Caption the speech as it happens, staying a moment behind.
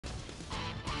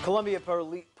Columbia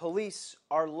police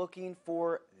are looking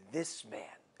for this man,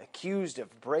 accused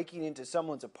of breaking into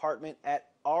someone's apartment at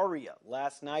Aria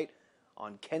last night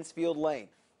on Kentsfield Lane.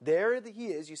 There he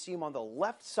is. You see him on the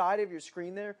left side of your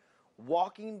screen there,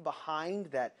 walking behind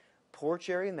that porch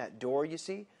area and that door you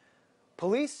see.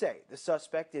 Police say the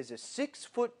suspect is a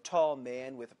 6-foot-tall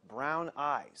man with brown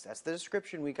eyes. That's the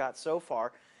description we got so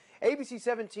far. ABC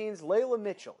 17's Layla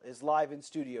Mitchell is live in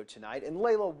studio tonight. And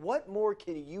Layla, what more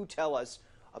can you tell us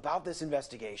about this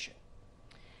investigation?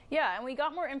 Yeah, and we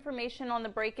got more information on the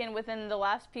break-in within the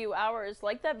last few hours,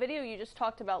 like that video you just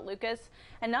talked about, Lucas.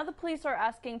 And now the police are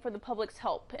asking for the public's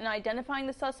help in identifying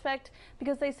the suspect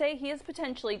because they say he is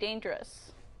potentially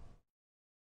dangerous.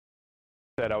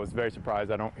 I was very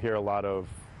surprised. I don't hear a lot of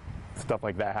stuff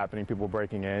like that happening, people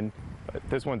breaking in. But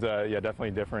this one's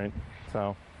definitely different.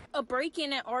 So. A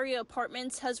break-in at Aria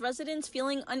Apartments has residents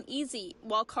feeling uneasy.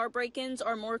 While car break-ins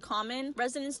are more common,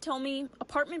 residents tell me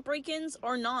apartment break-ins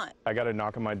are not. I got a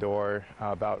knock on my door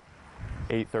about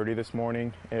 8:30 this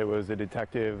morning. It was a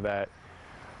detective that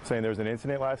saying there was an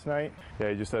incident last night. Yeah,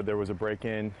 he just said there was a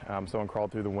break-in. Someone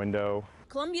crawled through the window.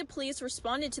 Columbia police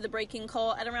responded to the break-in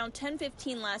call at around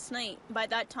 10:15 last night. By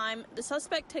that time, the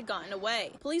suspect had gotten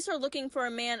away. Police are looking for a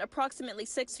man approximately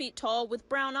 6 feet tall with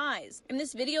brown eyes. In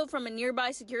this video from a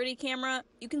nearby security camera,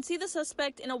 you can see the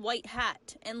suspect in a white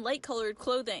hat and light-colored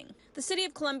clothing. The city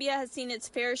of Columbia has seen its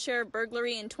fair share of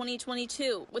burglary in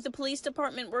 2022, with the police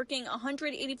department working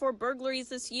 184 burglaries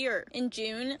this year. In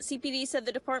June, CPD said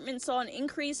the department saw an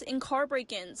increase in car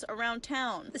break-ins around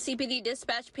town. The CPD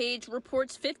dispatch page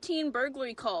reports 15 burglaries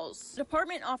calls. The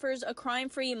department offers a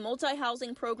crime-free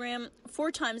multi-housing program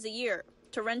 4 times a year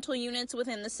to rental units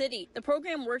within the city. The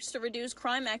program works to reduce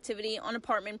crime activity on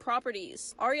apartment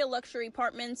properties. Aria Luxury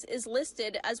Apartments is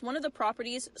listed as one of the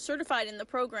properties certified in the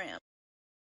program.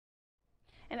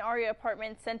 And Aria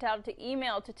Apartments sent out an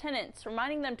email to tenants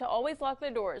reminding them to always lock their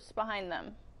doors behind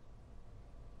them.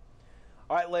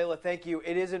 All right, Layla, thank you.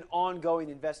 It is an ongoing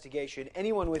investigation.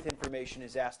 Anyone with information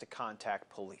is asked to contact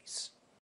police.